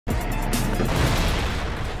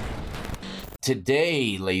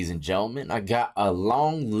Today, ladies and gentlemen, I got a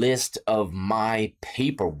long list of my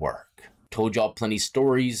paperwork. Told y'all plenty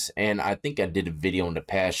stories, and I think I did a video in the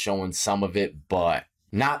past showing some of it, but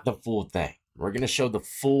not the full thing. We're going to show the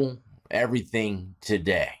full everything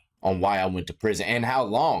today on why I went to prison and how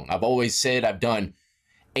long. I've always said I've done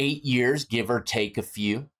 8 years, give or take a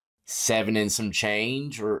few. 7 and some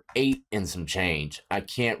change or 8 and some change. I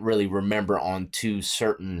can't really remember on 2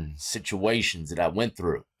 certain situations that I went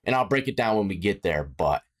through. And I'll break it down when we get there,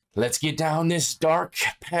 but let's get down this dark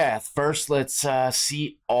path. First, let's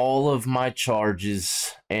see all of my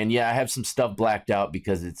charges. And yeah, I have some stuff blacked out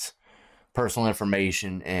because it's personal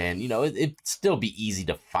information, and you know, it'd still be easy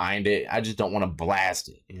to find it. I just don't want to blast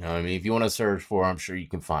it. You know what I mean? If you want to search for it, I'm sure you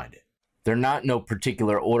can find it. They're not in no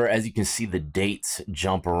particular order. As you can see, the dates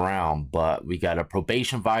jump around, but we got a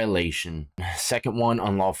probation violation. Second one,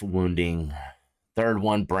 unlawful wounding. Third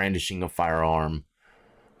one, brandishing a firearm.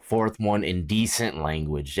 Fourth one, indecent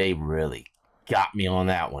language. They really got me on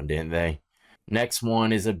that one, didn't they? Next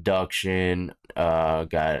one is abduction.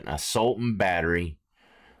 Got an assault and battery,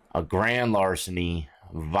 a grand larceny,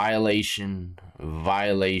 violation,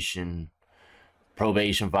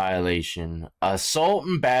 probation violation, assault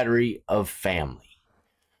and battery of family,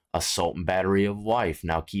 assault and battery of wife.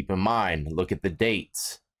 Now keep in mind, look at the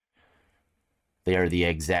dates. They are the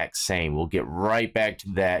exact same. We'll get right back to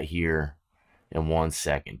that here in 1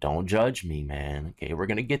 second. Don't judge me, man. Okay, we're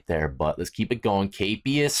going to get there, but let's keep it going.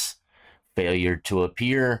 Capias, failure to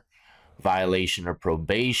appear, violation of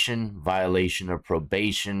probation,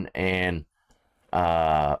 and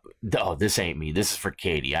oh, this ain't me. This is for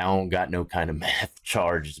Katie. I don't got no kind of meth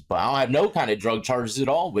charges, but I don't have no kind of drug charges at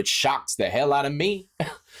all, which shocks the hell out of me.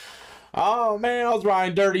 Oh, man, I was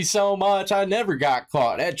riding dirty so much, I never got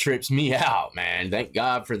caught. That trips me out, man. Thank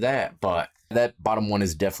God for that. But that bottom one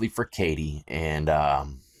is definitely for Katie. And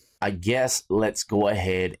I guess let's go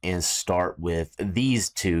ahead and start with these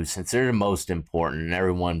two, since they're the most important and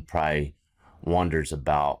everyone probably wonders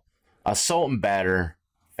about. Assault and batter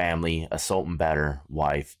family, assault and batter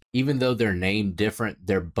wife. Even though they're named different,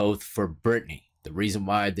 they're both for Brittany. The reason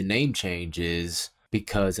why the name change is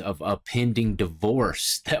because of a pending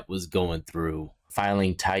divorce that was going through.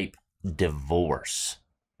 Filing type divorce.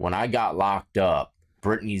 When I got locked up,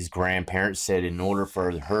 Brittany's grandparents said in order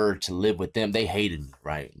for her to live with them, they hated me,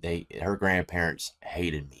 right? Her grandparents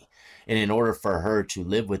hated me. And in order for her to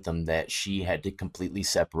live with them, that she had to completely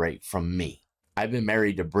separate from me. I've been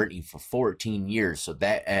married to Brittany for 14 years, so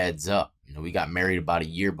that adds up. You know, we got married about a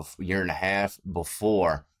year and a half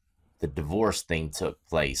before the divorce thing took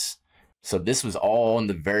place. So this was all in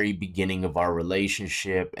the very beginning of our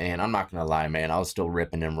relationship, and I'm not going to lie, man, I was still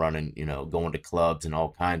ripping and running, you know, going to clubs and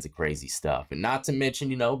all kinds of crazy stuff. And not to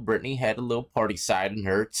mention, you know, Brittany had a little party side in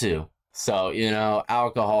her too. So, you know,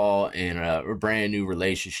 alcohol and a brand new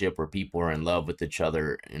relationship where people are in love with each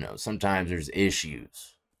other, you know, sometimes there's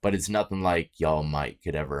issues. But it's nothing like y'all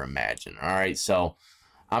could ever imagine. All right, so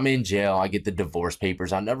I'm in jail. I get the divorce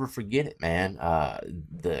papers. I'll never forget it, man.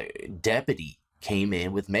 The deputy came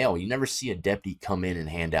in with mail. You never see a deputy come in and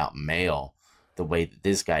hand out mail the way that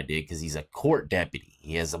this guy did, because he's a court deputy.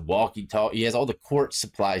 He has a walkie-talkie. He has all the court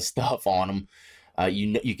supply stuff on him.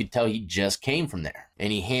 You could tell he just came from there.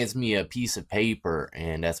 And he hands me a piece of paper,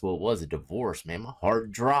 and that's what it was, a divorce, man. My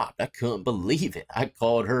heart dropped. I couldn't believe it. I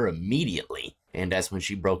called her immediately. And that's when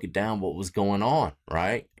she broke it down what was going on,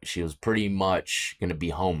 right? She was pretty much going to be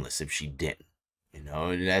homeless if she didn't. You know,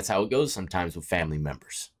 and that's how it goes sometimes with family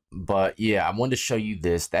members. But yeah, I wanted to show you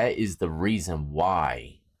this. That is the reason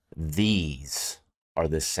why these are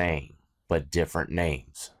the same, but different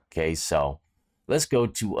names. Okay, so let's go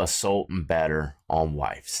to assault and batter on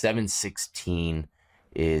wife. 7/16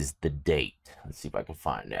 is the date. Let's see if I can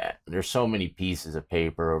find that. There's so many pieces of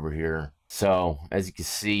paper over here. So as you can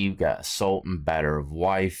see, you've got assault and batter of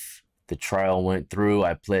wife. The trial went through.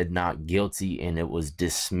 I pled not guilty and it was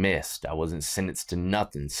dismissed. I wasn't sentenced to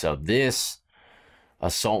nothing. So this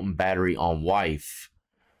assault and battery on wife,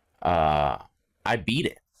 I beat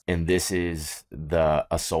it. And this is the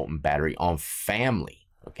assault and battery on family,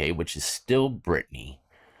 okay, which is still Brittany.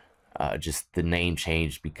 Just the name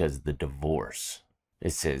changed because of the divorce.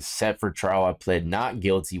 It says, set for trial, I pled not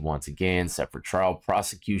guilty once again. Set for trial,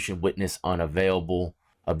 prosecution, witness unavailable,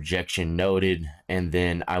 objection noted, and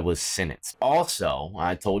then I was sentenced. Also,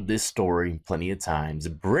 I told this story plenty of times.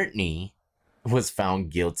 Brittany was found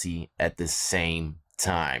guilty at the same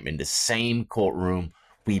time, in the same courtroom.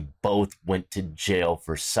 We both went to jail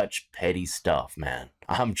for such petty stuff, man.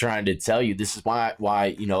 I'm trying to tell you, this is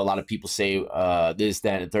why you know, a lot of people say this,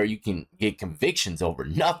 that, and the third. You can get convictions over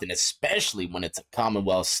nothing, especially when it's a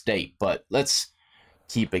Commonwealth state. But let's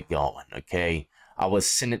keep it going, okay? I was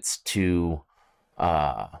sentenced to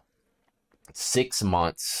 6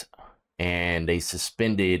 months, and they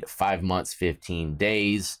suspended 5 months, 15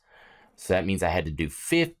 days. So that means I had to do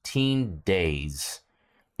 15 days.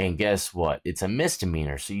 And guess what? It's a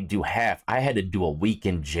misdemeanor, so you do half. I had to do a week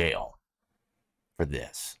in jail for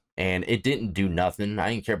this. And it didn't do nothing.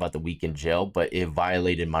 I didn't care about the week in jail, but it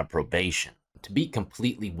violated my probation. To be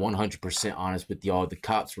completely 100% honest with y'all, the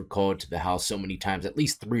cops were called to the house so many times, at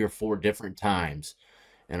least 3 or 4 different times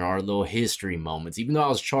in our little history moments. Even though I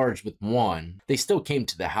was charged with one, they still came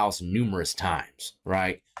to the house numerous times,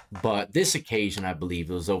 right? But this occasion, I believe,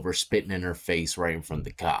 it was over spitting in her face right in front of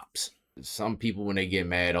the cops. Some people, when they get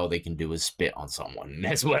mad, all they can do is spit on someone. And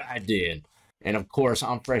that's what I did. And of course,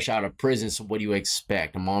 I'm fresh out of prison, so what do you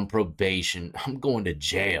expect? I'm on probation. I'm going to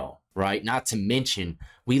jail, right? Not to mention,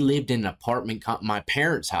 we lived in an apartment, my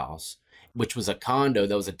parents' house, which was a condo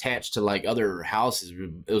that was attached to like other houses.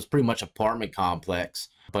 It was pretty much apartment complex.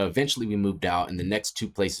 But eventually we moved out, and the next 2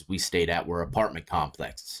 places we stayed at were apartment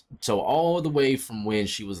complexes. So all the way from when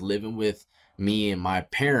she was living with me and my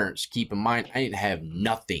parents, keep in mind, I didn't have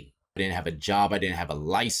nothing. I didn't have a job. I didn't have a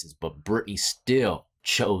license, but Brittany still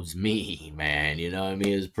chose me, man. You know what I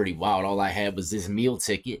mean? It was pretty wild. All I had was this meal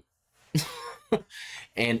ticket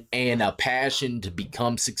and a passion to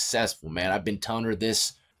become successful, man. I've been telling her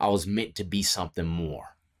this. I was meant to be something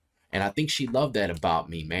more. And I think she loved that about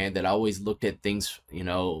me, man, that I always looked at things, you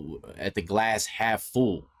know, at the glass half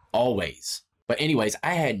full, always. But anyways,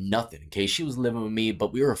 I had nothing, okay? She was living with me,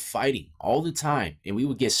 but we were fighting all the time. And we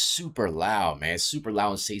would get super loud, man, super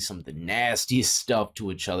loud and say some of the nastiest stuff to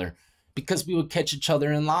each other because we would catch each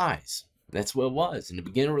other in lies. That's what it was. In the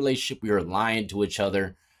beginning of the relationship, we were lying to each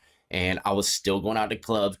other. And I was still going out to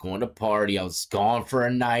clubs, going to party. I was gone for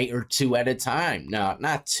a night or 2 at a time. No,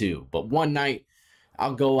 not 2, but one night.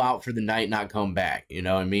 I'll go out for the night, not come back. You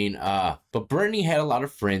know what I mean? But Brittany had a lot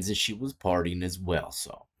of friends, and she was partying as well.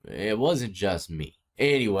 So it wasn't just me.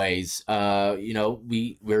 Anyways, you know,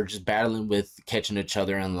 we were just battling with catching each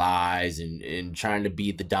other in lies and trying to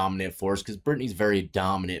be the dominant force, because Brittany's a very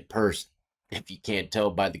dominant person, if you can't tell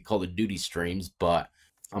by the Call of Duty streams. But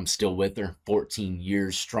I'm still with her, 14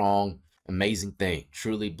 years strong. Amazing thing.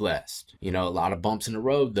 Truly blessed. You know, a lot of bumps in the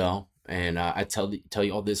road, though. And I tell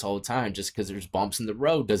you all this all the time. Just because there's bumps in the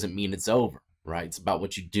road doesn't mean it's over, right? It's about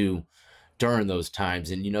what you do during those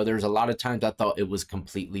times. And, you know, there's a lot of times I thought it was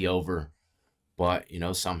completely over. But, you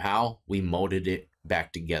know, somehow we molded it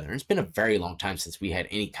back together. And it's been a very long time since we had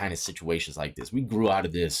any kind of situations like this. We grew out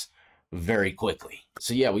of this very quickly.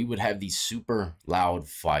 So yeah, we would have these super loud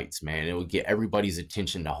fights, man. It would get everybody's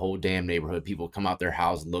attention, the whole damn neighborhood. People would come out their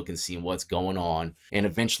house, look and see what's going on. And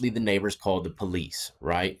eventually the neighbors called the police,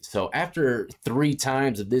 right? So after 3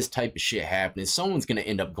 times of this type of shit happening, someone's going to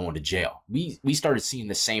end up going to jail. We started seeing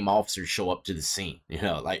the same officers show up to the scene. You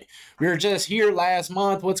know, like, we were just here last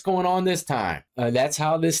month. What's going on this time? That's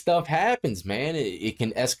how this stuff happens, man. It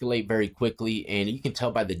can escalate very quickly. And you can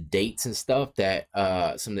tell by the dates and stuff that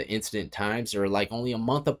some of the incident times are like only a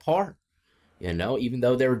month apart, you know, even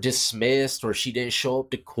though they were dismissed or she didn't show up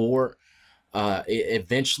to court. It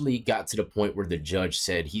eventually got to the point where the judge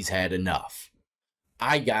said he's had enough.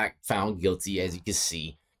 I got found guilty, as you can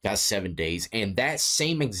see, got 7 days. And that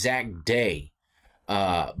same exact day,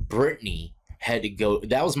 Brittany had to go.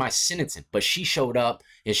 That was my sentencing, but she showed up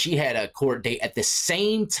and she had a court date at the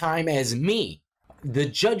same time as me. The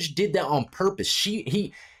judge did that on purpose.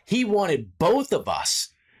 He wanted both of us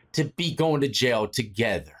to be going to jail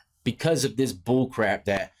together because of this bullcrap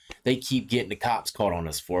that they keep getting the cops caught on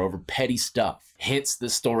us for over petty stuff. Hence the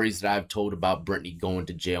stories that I've told about Brittany going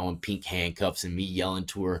to jail in pink handcuffs and me yelling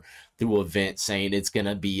to her through a vent saying it's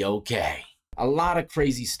gonna be okay. A lot of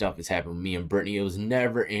crazy stuff has happened with me and Brittany. It was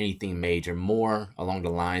never anything major, more along the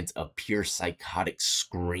lines of pure psychotic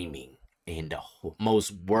screaming and the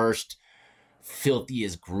most worst,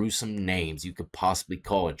 filthiest, gruesome names you could possibly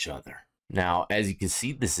call each other. Now, as you can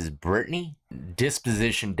see, this is Brittany.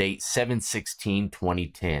 Disposition date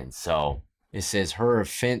 7/16/2010. So it says her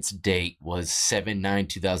offense date was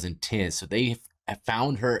 7/9/2010. So they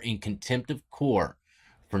found her in contempt of court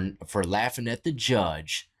for laughing at the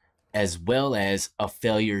judge, as well as a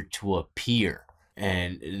failure to appear.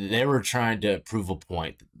 And they were trying to prove a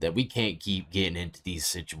point that we can't keep getting into these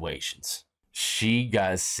situations. She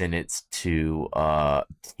got sentenced to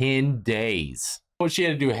 10 days. Well, she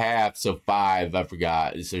had to do half, so 5, I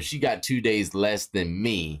forgot. So she got 2 days less than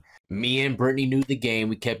me. Me and Brittany knew the game.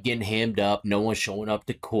 We kept getting hemmed up. No one showing up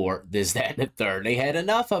to court. This, that, and the third. They had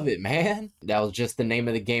enough of it, man. That was just the name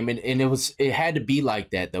of the game. And it had to be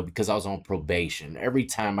like that, though, because I was on probation. Every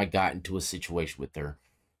time I got into a situation with her,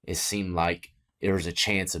 it seemed like there's a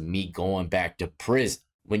chance of me going back to prison.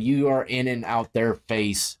 When you are in and out their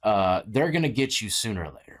face, they're going to get you sooner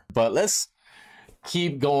or later. But let's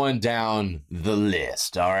keep going down the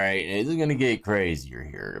list. All right. It's going to get crazier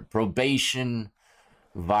here. Probation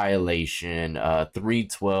violation,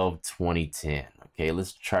 3/12/2010. Okay,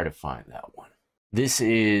 let's try to find that one. This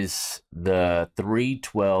is the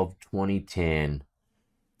 3/12/2010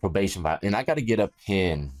 probation violation. And I got to get a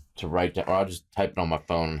pen to write down, or I'll just type it on my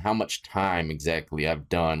phone. How much time exactly I've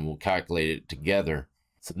done, we'll calculate it together.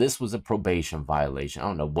 So this was a probation violation. I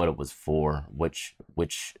don't know what it was for, which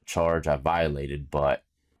charge I violated, but,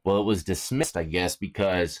 well, it was dismissed, I guess,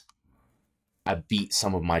 because I beat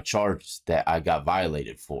some of my charges that I got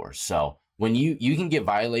violated for. So when you can get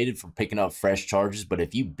violated for picking up fresh charges, but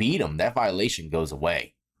if you beat them, that violation goes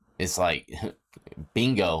away. It's like,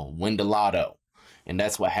 bingo, win the lotto. And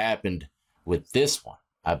that's what happened with this one,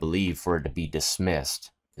 I believe, for it to be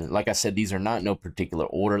dismissed. Like I said, these are not in no particular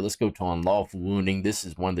order. Let's go to unlawful wounding. This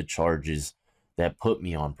is one of the charges that put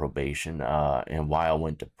me on probation and why I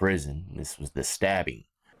went to prison. This was the stabbing.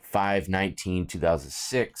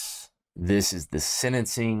 5/19/2006. This is the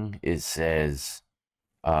sentencing. It says,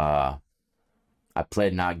 I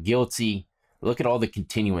pled not guilty. Look at all the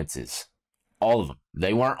continuances. All of them.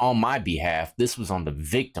 They weren't on my behalf. This was on the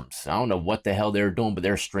victims. I don't know what the hell they were doing, but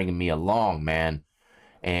they're stringing me along, man.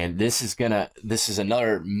 And this is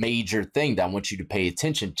another major thing that I want you to pay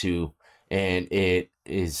attention to. And it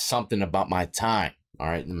is something about my time. All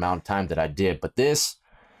right. The amount of time that I did. But this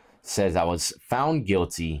says I was found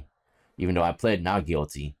guilty, even though I pled not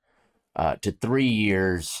guilty, to 3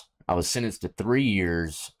 years. I was sentenced to 3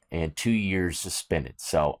 years and 2 years suspended.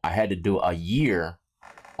 So I had to do a year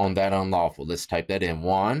on that unlawful. Let's type that in,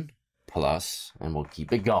 1 plus, and we'll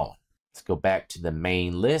keep it going. Let's go back to the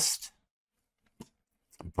main list.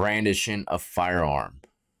 Brandishing a firearm,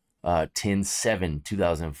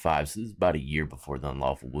 10/7/2005. So this is about a year before the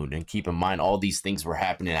unlawful wounding. Keep in mind, all these things were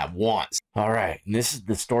happening at once. All right, and this is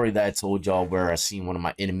the story that I told y'all where I seen one of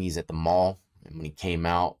my enemies at the mall, and when he came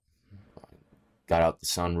out, got out the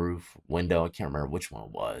sunroof window. I can't remember which one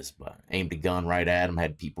it was, but aimed a gun right at him.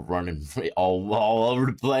 Had people running all over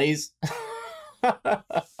the place.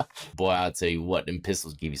 Boy, I'll tell you what, them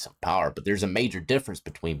pistols give you some power. But there's a major difference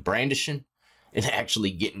between brandishing and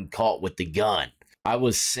actually getting caught with the gun. I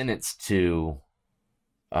was sentenced to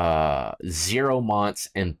 0 months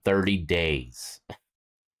and 30 days.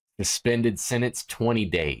 Suspended sentence 20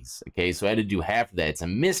 days. Okay, so I had to do half of that. It's a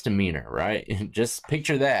misdemeanor, right? Just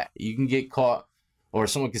picture that. You can get caught, or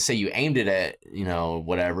someone could say you aimed it at, you know,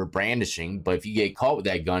 whatever, brandishing, but if you get caught with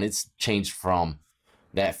that gun, it's changed from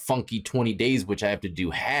that funky 20 days, which I have to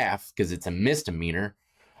do half because it's a misdemeanor.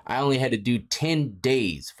 I only had to do 10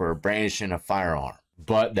 days for brandishing a firearm.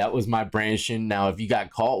 But that was my brandishing. Now, if you got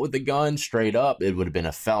caught with a gun straight up, it would have been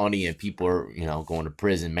a felony and people are, you know, going to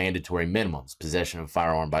prison. Mandatory minimums. Possession of a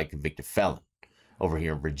firearm by a convicted felon. Over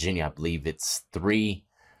here in Virginia, I believe it's 3.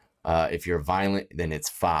 If you're violent, then it's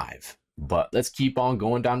 5. But let's keep on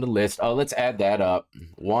going down the list. Oh, let's add that up.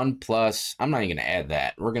 1 plus, I'm not even going to add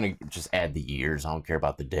that. We're going to just add the years. I don't care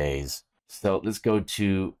about the days. So let's go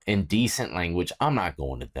to indecent language. I'm not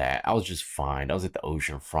going to that. I was just fined. I was at the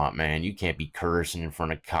ocean front, man. You can't be cursing in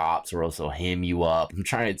front of cops or else they'll hem you up. I'm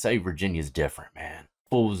trying to tell you, Virginia's different, man.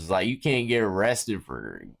 Fools like, you can't get arrested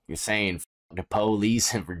for saying F the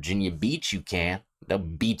police in Virginia Beach. You can. They'll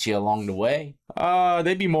beat you along the way.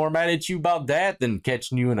 They'd be more mad at you about that than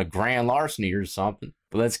catching you in a grand larceny or something.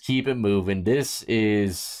 But let's keep it moving. This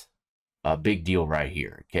is a big deal right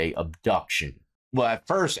here, okay? Abduction. Well, at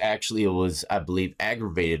first, actually, it was, I believe,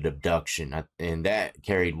 aggravated abduction. And that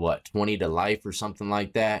carried, what, 20 to life or something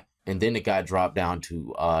like that? And then it got dropped down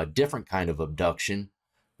to a different kind of abduction,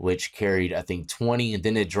 which carried, I think, 20. And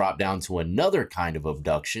then it dropped down to another kind of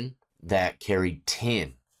abduction that carried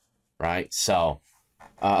 10, right? So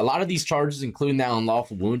a lot of these charges, including that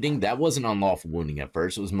unlawful wounding, that wasn't unlawful wounding at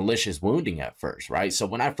first. It was malicious wounding at first, right? So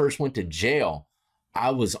when I first went to jail,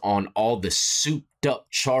 I was on all the souped up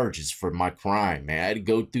charges for my crime, man. I had to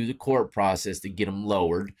go through the court process to get them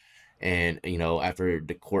lowered. And, you know, after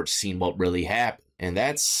the court seen what really happened. And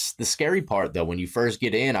that's the scary part, though. When you first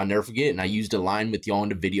get in, I'll never forget. And I used to line with y'all in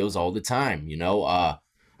the videos all the time. You know,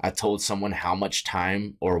 I told someone how much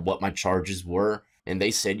time or what my charges were. And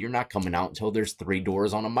they said, you're not coming out until there's 3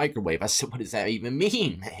 doors on a microwave. I said, what does that even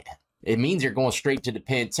mean, man? It means you're going straight to the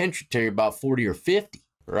penitentiary about 40 or 50.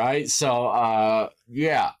 Right. So,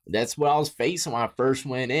 yeah, that's what I was facing when I first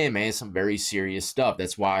went in, man. Some very serious stuff.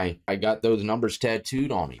 That's why I got those numbers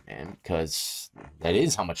tattooed on me, man, because that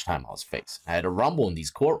is how much time I was facing. I had to rumble in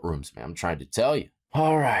these courtrooms, man. I'm trying to tell you.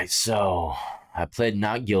 All right. So I pled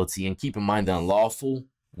not guilty. And keep in mind, the unlawful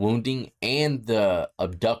wounding and the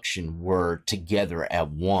abduction were together at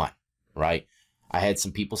one, right? I had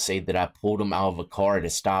some people say that I pulled him out of a car at a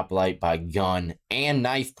stoplight by gun and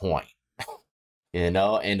knife point. And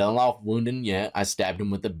unlawful wounding, yeah, I stabbed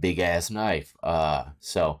him with a big ass knife.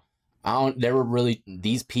 So they were really,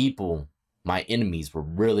 these people, my enemies, were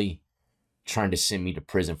really trying to send me to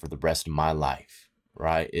prison for the rest of my life,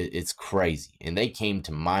 right? It's crazy. And they came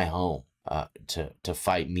to my home to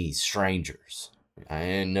fight me, strangers. I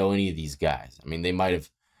didn't know any of these guys. I mean, they might have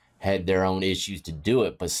had their own issues to do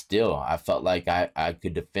it, but still, I felt like I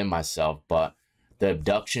could defend myself. But the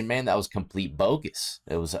abduction, man, that was complete bogus.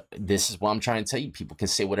 This is what I'm trying to tell you. People can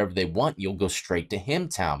say whatever they want. You'll go straight to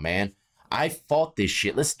Himtown, man. I fought this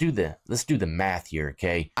shit. Let's do the math here,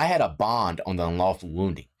 okay? I had a bond on the unlawful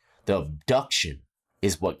wounding. The abduction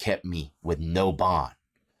is what kept me with no bond.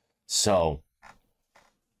 So,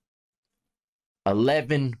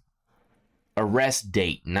 11 arrest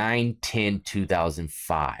date,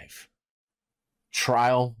 9/10/2005.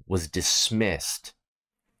 Trial was dismissed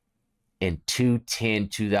in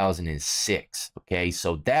 2/10/2006. Okay,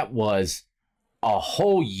 so that was a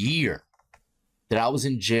whole year that I was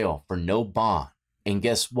in jail for no bond. And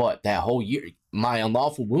guess what? That whole year, my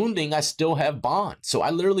unlawful wounding, I still have bond. So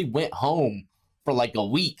I literally went home for like a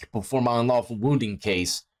week before my unlawful wounding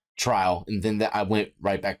case trial. And then I went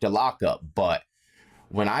right back to lockup. But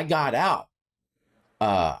when I got out,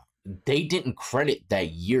 they didn't credit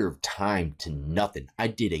that year of time to nothing. I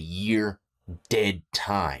did a year dead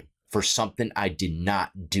time for something I did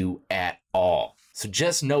not do at all. So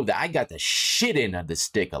just know that I got the shit end of the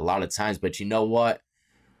stick a lot of times, but you know what?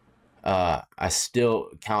 I still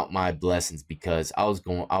count my blessings because I was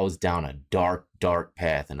down a dark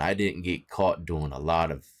path, and I didn't get caught doing a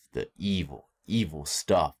lot of the evil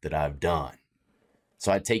stuff that I've done.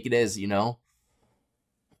 So I take it as,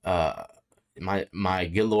 my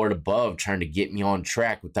good Lord above trying to get me on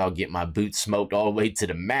track without getting my boots smoked all the way to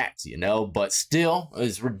the max, but still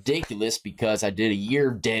it's ridiculous because I did a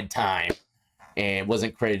year of dead time and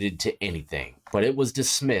wasn't credited to anything, but it was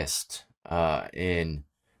dismissed, in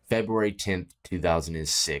February 10th,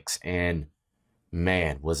 2006. And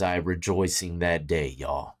man, was I rejoicing that day,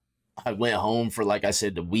 y'all. I went home for, like I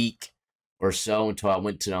said, a week or so until I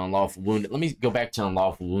went to the unlawful wounding. Let me go back to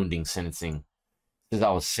unlawful wounding sentencing. Since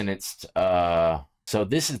I was sentenced, so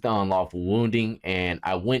this is the unlawful wounding, and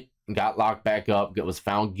I went and got locked back up, was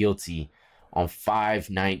found guilty on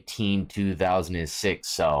 5/19/2006.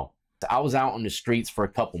 So I was out on the streets for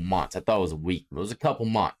a couple months. I thought it was a week. It was a couple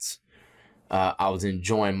months. I was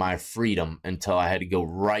enjoying my freedom until I had to go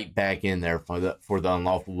right back in there for the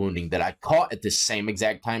unlawful wounding that I caught at the same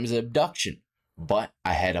exact time as the abduction. But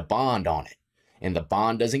I had a bond on it, and the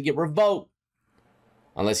bond doesn't get revoked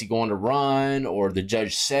unless you go on the run or the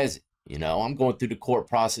judge says it. I'm going through the court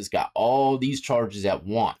process, got all these charges at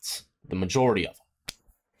once, the majority of them.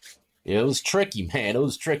 It was tricky, man. It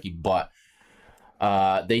was tricky, but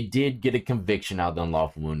they did get a conviction out of the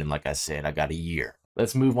unlawful wounding. Like I said, I got a year.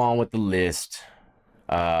 Let's move on with the list.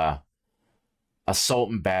 Assault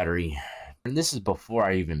and battery. And this is before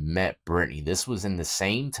I even met Brittany. This was in the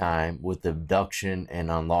same time with the abduction and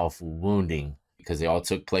unlawful wounding, because they all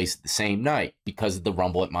took place at the same night because of the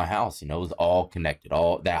rumble at my house. It was all connected.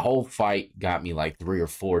 That whole fight got me like 3 or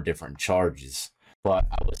 4 different charges. But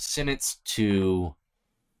I was sentenced to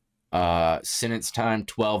sentence time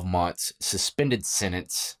 12 months, suspended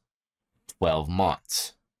sentence 12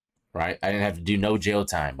 months. Right? I didn't have to do no jail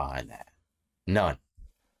time behind that. None.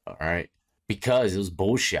 All right? Because it was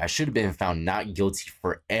bullshit. I should have been found not guilty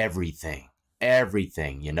for everything.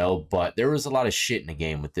 Everything, but there was a lot of shit in the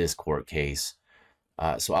game with this court case.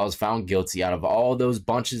 So I was found guilty out of all those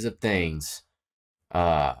bunches of things.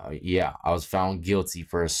 Yeah, I was found guilty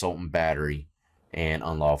for assault and battery and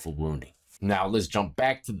unlawful wounding. Now let's jump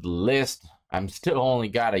back to the list. I'm still only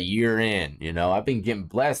got a year in, I've been getting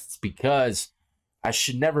blessed because I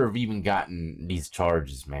should never have even gotten these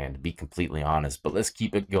charges, man, to be completely honest. But let's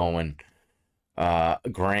keep it going.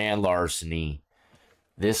 Grand larceny.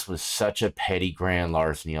 This was such a petty grand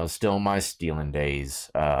larceny. I was still in my stealing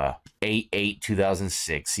days.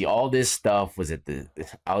 8/8/2006. See, all this stuff was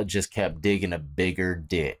I just kept digging a bigger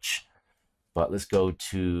ditch. But let's go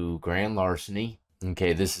to grand larceny.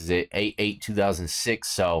 Okay, this is it. 8/8/2006.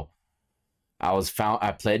 So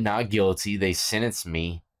I pled not guilty. They sentenced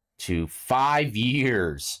me to 5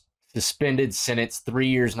 years. Suspended sentence, 3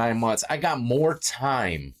 years, 9 months. I got more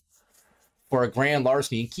time for a grand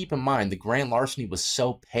larceny. And keep in mind, the grand larceny was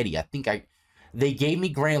so petty. I think they gave me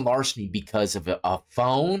grand larceny because of a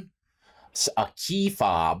phone, a key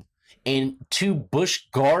fob, and 2 Busch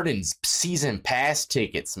Gardens season pass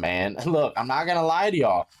tickets, man. Look, I'm not gonna lie to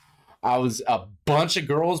y'all. I was a bunch of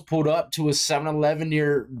girls pulled up to a 7-Eleven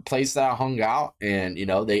near the place that I hung out, and you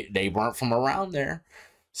know, they weren't from around there.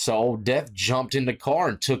 So Death jumped in the car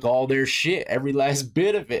and took all their shit, every last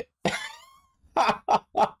bit of it.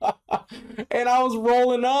 And I was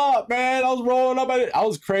rolling up, man. I was rolling up. I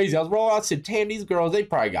was crazy. I was rolling out. I said, damn, these girls, they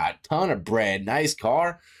probably got a ton of bread. Nice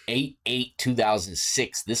car.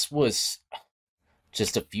 8/8/2006. This was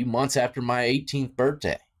just a few months after my 18th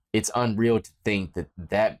birthday. It's unreal to think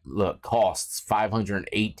that look costs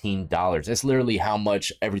 $518. That's literally how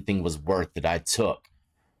much everything was worth that I took.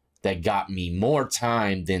 That got me more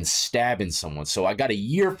time than stabbing someone. So I got a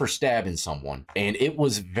year for stabbing someone. And it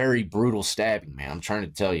was very brutal stabbing, man. I'm trying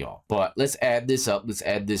to tell y'all. But let's add this up. Let's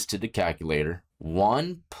add this to the calculator.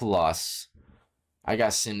 1 plus, I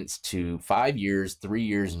got sentenced to 5 years, 3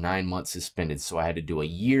 years, 9 months suspended. So I had to do a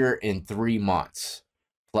year and 3 months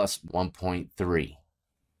plus 1.3.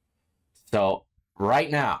 So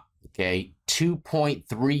right now, okay,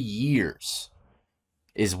 2.3 years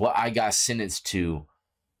is what I got sentenced to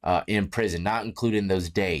in prison, not including those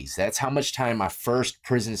days. That's how much time my first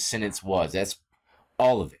prison sentence was. That's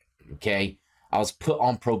all of it, okay? I was put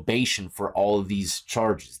on probation for all of these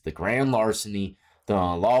charges, the grand larceny, the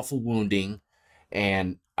unlawful wounding,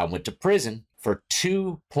 and I went to prison for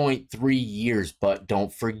 2.3 years. But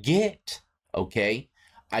don't forget, okay,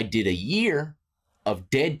 I did a year of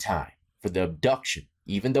dead time for the abduction.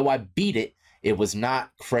 Even though I beat it, it was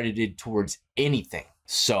not credited towards anything.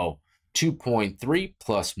 So 2.3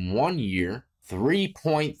 plus 1 year,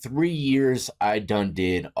 3.3 years I done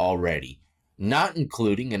did already. Not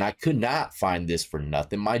including, and I could not find this for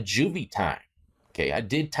nothing, my juvie time. Okay, I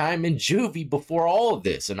did time in juvie before all of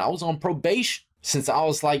this, and I was on probation since I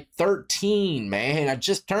was like 13, man. I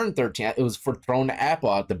just turned 13. It was for throwing the apple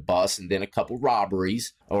out the bus and then a couple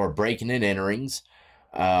robberies or breaking and enterings.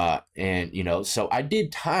 And, you know, so I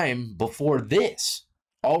did time before this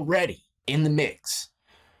already in the mix.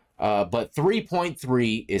 But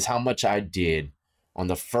 3.3 is how much I did on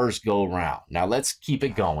the first go around. Now let's keep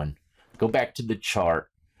it going. Go back to the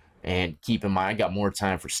chart and keep in mind, I got more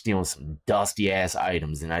time for stealing some dusty ass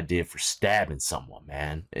items than I did for stabbing someone,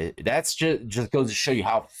 man. That's just goes to show you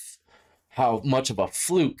how much of a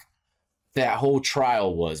fluke that whole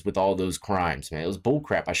trial was with all those crimes, man. It was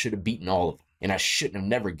bullcrap. I should have beaten all of them. And I shouldn't have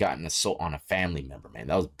never gotten assault on a family member, man.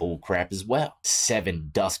 That was bullcrap as well.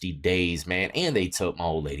 7 dusty days, man. And they took my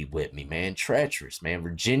old lady with me, man. Treacherous, man.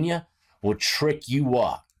 Virginia will trick you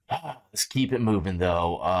up. Let's keep it moving,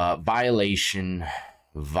 though. Violation.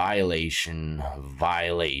 Another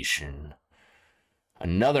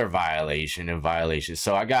violation and violation.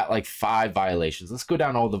 So I got like 5 violations. Let's go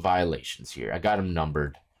down all the violations here. I got them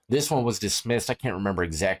numbered. This one was dismissed. I can't remember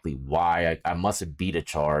exactly why. I must have beat a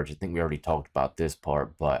charge. I think we already talked about this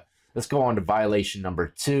part, but let's go on to violation number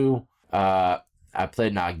 2. I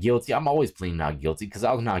pled not guilty. I'm always pleading not guilty because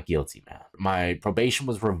I was not guilty, man. My probation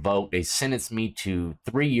was revoked. They sentenced me to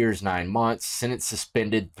 3 years, 9 months. Sentence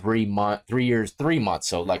suspended 3 years, 3 months.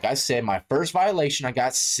 So like I said, my first violation, I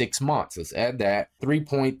got 6 months. Let's add that.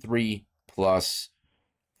 3.3 plus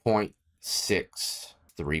 0.6,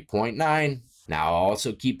 3.9. Now,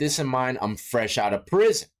 also keep this in mind, I'm fresh out of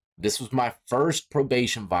prison. This was my first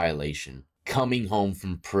probation violation coming home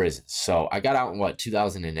from prison. So I got out in,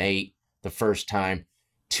 2008, the first time.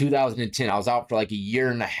 2010, I was out for like a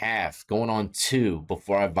year and a half, going on 2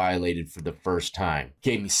 before I violated for the first time.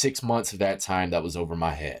 Gave me 6 months of that time that was over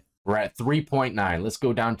my head. We're at 3.9. Let's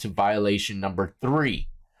go down to violation number 3.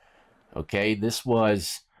 Okay, this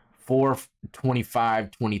was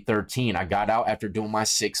 4/25/2013. I got out after doing my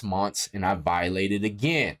 6 months and I violated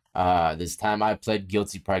again. This time I pled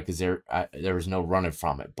guilty probably because there was no running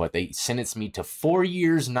from it. But they sentenced me to 4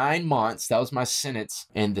 years, 9 months. That was my sentence.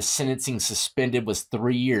 And the sentencing suspended was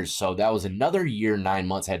 3 years. So that was another year, 9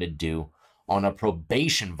 months I had to do on a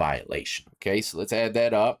probation violation. Okay, so let's add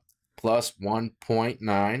that up. Plus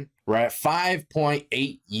 1.9. We're at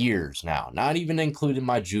 5.8 years now. Not even including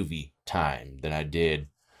my juvie time that I did.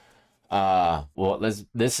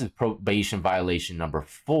 This is probation violation number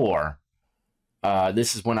 4.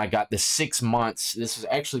 This is when I got the 6 months. This was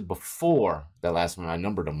actually before that last one. I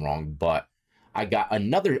numbered them wrong, but I got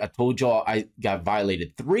another. I told y'all I got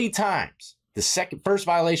violated 3 times. The first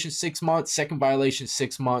violation, 6 months, second violation,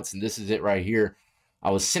 6 months. And this is it right here.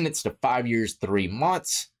 I was sentenced to 5 years, 3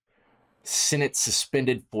 months, sentence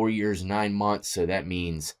suspended 4 years, 9 months. So that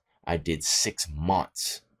means I did 6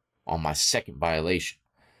 months on my second violation.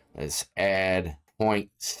 Let's add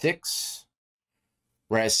 0.6.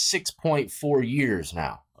 We're at 6.4 years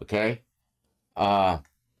now, okay?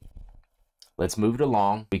 let's move it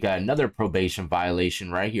along. We got another probation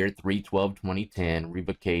violation right here, 3/12/2010,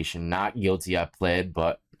 revocation. Not guilty, I pled,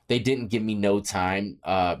 but they didn't give me no time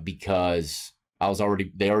because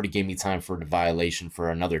they already gave me time for the violation for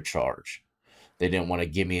another charge. They didn't want to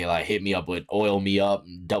give me, like, hit me up with oil me up,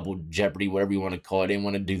 double jeopardy, whatever you want to call it. They didn't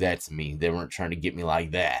want to do that to me. They weren't trying to get me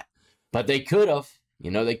like that. But they could have. You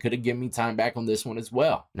know, they could have given me time back on this one as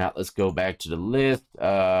well. Now, let's go back to the list. We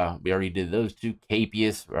already did those two.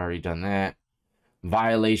 Capias, we already done that.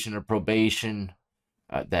 Violation of probation.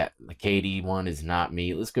 That the Katie one is not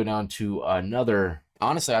me. Let's go down to another.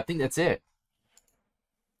 Honestly, I think that's it.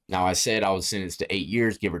 Now, I said I was sentenced to 8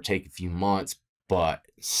 years, give or take a few months. But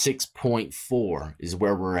 6.4 is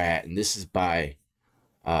where we're at. And this is by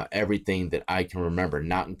everything that I can remember,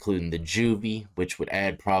 not including the juvie, which would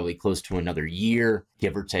add probably close to another year,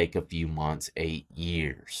 give or take a few months, 8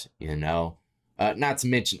 years, you know. Not to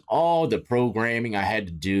mention all the programming I had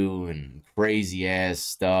to do and crazy ass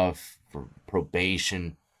stuff for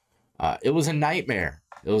probation. It was a nightmare.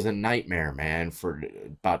 It was a nightmare, man. For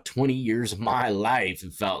about 20 years of my life,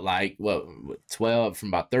 it felt like, what 12, from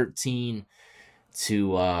about 13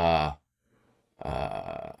 to I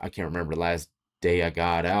can't remember the last day I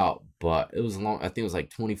got out, but it was long. I think it was like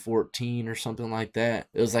 2014 or something like that.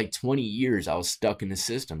 It was like 20 years I was stuck in the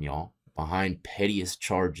system, y'all, behind pettiest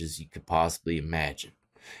charges you could possibly imagine.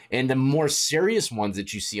 And the more serious ones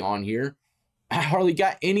that you see on here, I hardly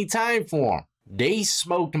got any time for them. They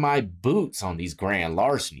smoked my boots on these grand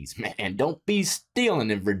larcenies, man. Don't be stealing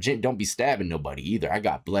in Virginia. Don't be stabbing nobody either. I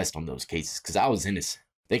got blessed on those cases because I was innocent.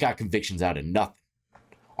 They got convictions out of nothing.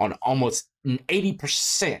 On almost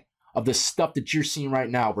 80% of the stuff that you're seeing right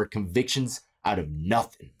now were convictions out of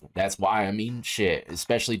nothing. That's why, I mean, shit,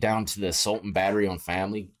 especially down to the assault and battery on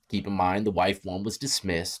family. Keep in mind, the wife one was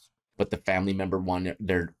dismissed, but the family member one,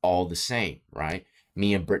 they're all the same, right?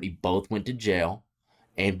 Me and Brittany both went to jail,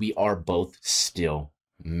 and we are both still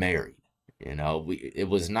married. You know, it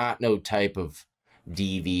was not no type of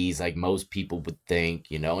DVs like most people would think,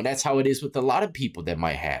 you know, and that's how it is with a lot of people that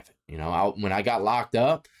might have it. You know, when I got locked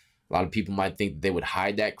up, a lot of people might think that they would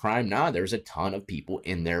hide that crime. Nah, there's a ton of people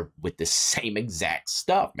in there with the same exact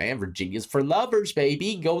stuff, man. Virginia's for lovers,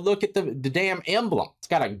 baby. Go look at the damn emblem. It's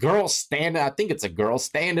got a girl standing, I think it's a girl,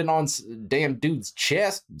 standing on damn dude's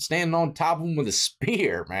chest, standing on top of him with a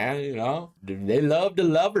spear, man, you know. They love the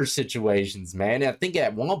lover situations, man. And I think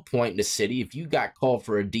at one point in the city, if you got called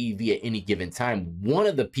for a DV at any given time, one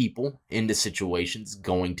of the people in the situation's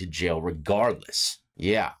going to jail regardless.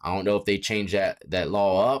 Yeah, I don't know if they changed that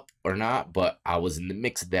law up or not, but I was in the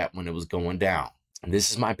mix of that when it was going down. And this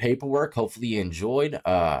is my paperwork. Hopefully you enjoyed.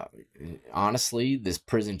 Honestly, this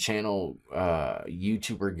prison channel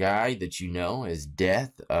YouTuber guy that you know as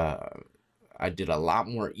Death, I did a lot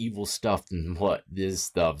more evil stuff than what this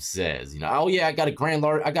stuff says. You know, oh yeah, I got a grand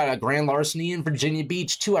larceny in Virginia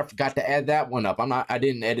Beach too. I forgot to add that one up. I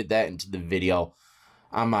didn't edit that into the video.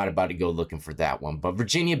 I'm not about to go looking for that one, but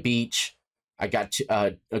Virginia Beach. I got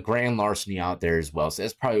a grand larceny out there as well. So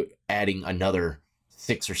that's probably adding another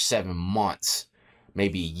 6 or 7 months,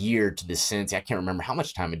 maybe a year to the sentence. I can't remember how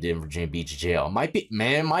much time I did in Virginia Beach jail. Might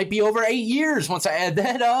be over 8 years once I add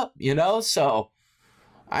that up, you know? So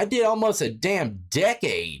I did almost a damn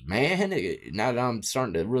decade, man. Now that I'm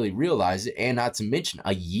starting to really realize it, and not to mention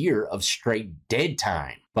a year of straight dead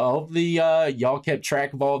time. But hopefully y'all kept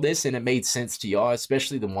track of all this and it made sense to y'all,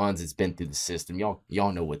 especially the ones that's been through the system.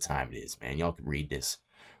 Y'all know what time it is, man. Y'all can read this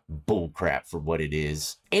bull crap for what it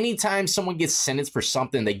is. Anytime someone gets sentenced for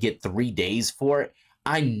something, they get 3 days for it.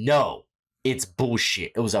 I know it's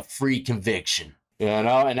bullshit. It was a free conviction, you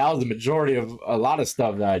know, and that was the majority of a lot of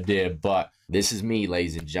stuff that I did. But this is me,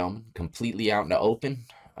 ladies and gentlemen, completely out in the open.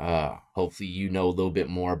 Hopefully you know a little bit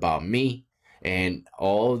more about me. And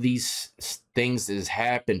all these things that has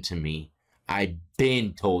happened to me, I've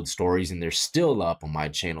been told stories, and they're still up on my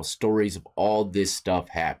channel. Stories of all this stuff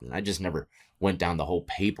happening. I just never went down the whole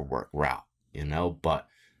paperwork route, you know, but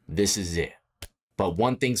this is it. But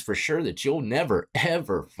one thing's for sure that you'll never,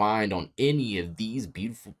 ever find on any of these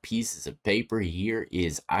beautiful pieces of paper here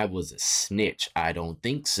is I was a snitch. I don't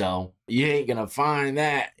think so. You ain't gonna find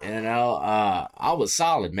that, you know. I was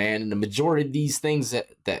solid, man. And the majority of these things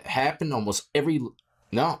that happened, all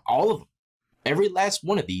of them, every last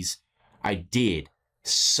one of these, I did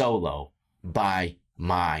solo by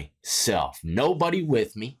myself. Nobody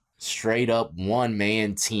with me. Straight up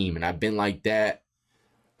one-man team. And I've been like that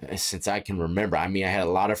since I can remember. I mean, I had a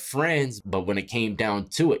lot of friends, but when it came down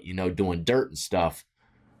to it, you know, doing dirt and stuff,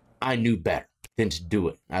 I knew better than to do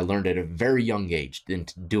it. I learned at a very young age than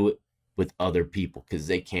to do it with other people because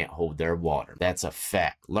they can't hold their water. That's a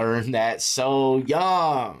fact. Learn that so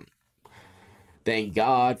young. Thank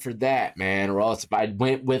God for that, man. Or else if I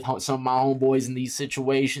went with some of my homeboys in these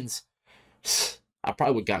situations, I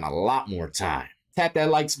probably would have gotten a lot more time. Tap that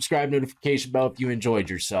like, subscribe, notification bell if you enjoyed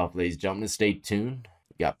yourself, ladies and gentlemen. Stay tuned.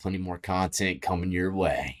 We got plenty more content coming your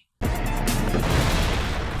way.